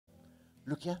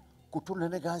Look here.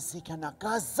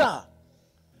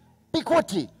 Be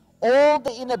quickly. All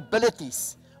the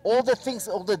inabilities, all the things,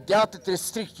 all the doubt that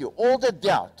restrict you, all the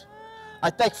doubt, I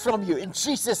take from you in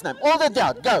Jesus' name. All the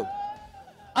doubt, go.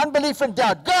 Unbelief and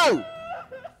doubt, go.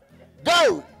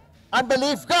 Go.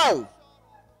 Unbelief, go.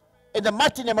 In the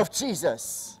mighty name of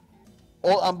Jesus.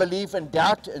 All unbelief and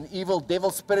doubt and evil devil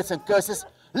spirits and curses,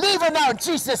 leave it now in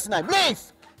Jesus' name. Leave.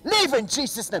 Leave in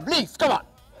Jesus' name. Leave. Come on.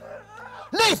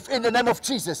 Leave in the name of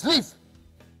Jesus. Leave.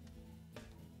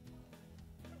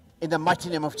 In the mighty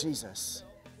name of Jesus.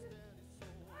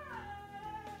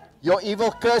 Your evil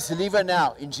curse, leave it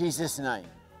now in Jesus' name.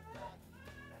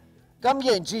 Come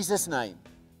here in Jesus' name.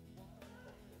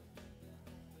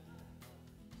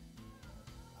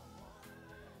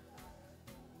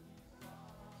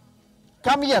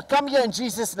 Come here in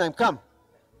Jesus' name, come.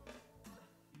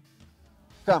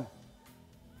 Come.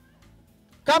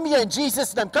 Come here in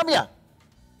Jesus' name, come here.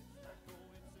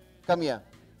 Come here.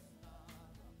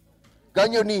 Go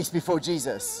on your knees before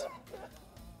Jesus.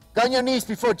 Go on your knees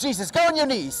before Jesus. Go on your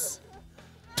knees.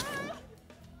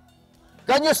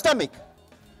 Go on your stomach.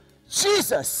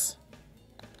 Jesus.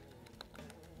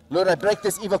 Lord, I break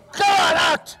this evil. Go on,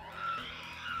 out.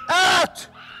 Out.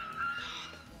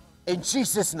 In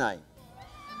Jesus' name.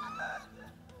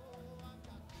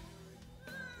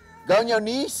 Go on your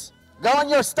knees. Go on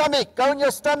your stomach. Go on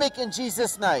your stomach in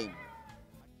Jesus' name.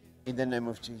 In the name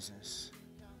of Jesus.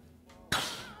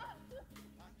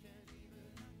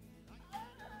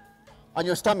 On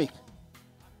your stomach.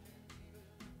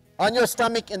 On your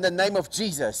stomach in the name of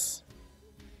Jesus.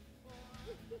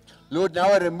 Lord,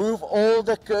 now I remove all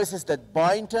the curses that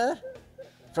bind her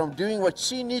from doing what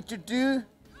she needs to do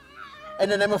in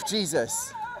the name of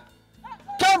Jesus.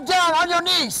 Come down on your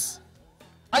knees.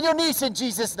 On your knees in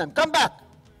Jesus' name. Come back.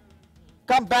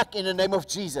 Come back in the name of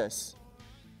Jesus.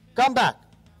 Come back.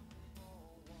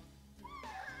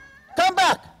 Come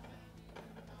back.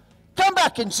 Come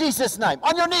back in Jesus' name.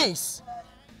 On your knees.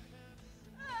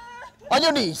 On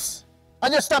your knees.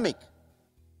 On your stomach.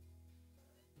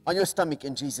 On your stomach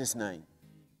in Jesus' name.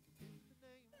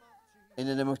 In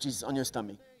the name of Jesus, on your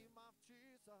stomach.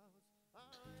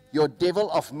 Your devil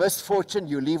of misfortune,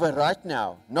 you leave her right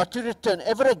now. Not to return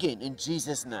ever again in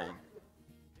Jesus' name.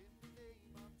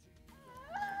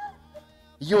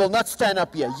 You will not stand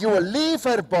up here. You will leave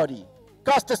her body.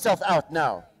 Cast yourself out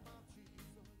now.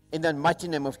 In the mighty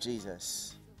name of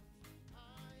Jesus.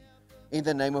 In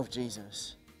the name of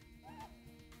Jesus.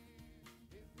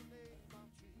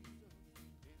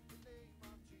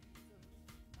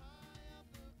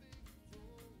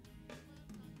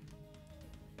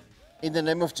 In the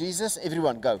name of Jesus,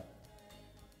 everyone go.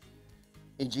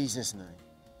 In Jesus' name.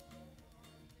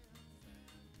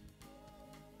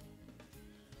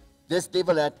 This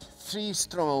devil had 3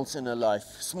 strongholds in her life,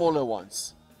 smaller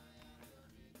ones.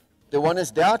 The one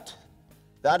is doubt,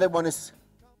 the other one is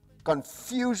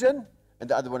confusion, and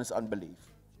the other one is unbelief.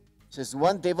 So it's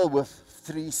one devil with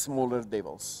 3 smaller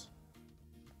devils.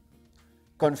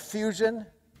 Confusion,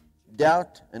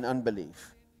 doubt, and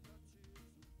unbelief.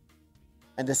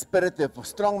 And the spirit of a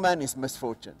strong man is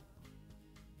misfortune.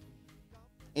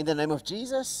 In the name of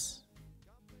Jesus,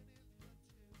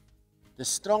 the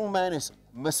strong man is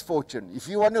misfortune. If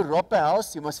you want to rob a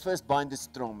house, you must first bind the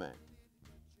strong man.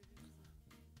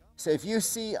 So if you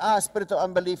see, spirit of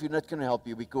unbelief, you're not going to help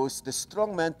you because the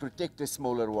strong man protects the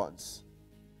smaller ones.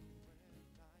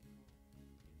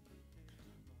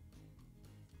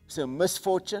 So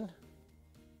misfortune,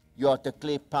 you are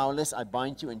declared powerless. I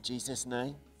bind you in Jesus'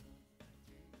 name.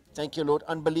 Thank you, Lord.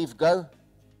 Unbelief, go.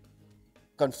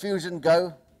 Confusion,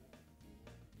 go.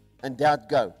 And doubt,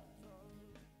 go.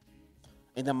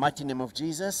 In the mighty name of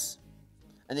Jesus.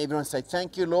 And everyone say,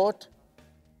 thank you, Lord.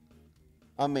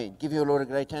 Amen. Give your Lord a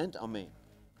great hand. Amen.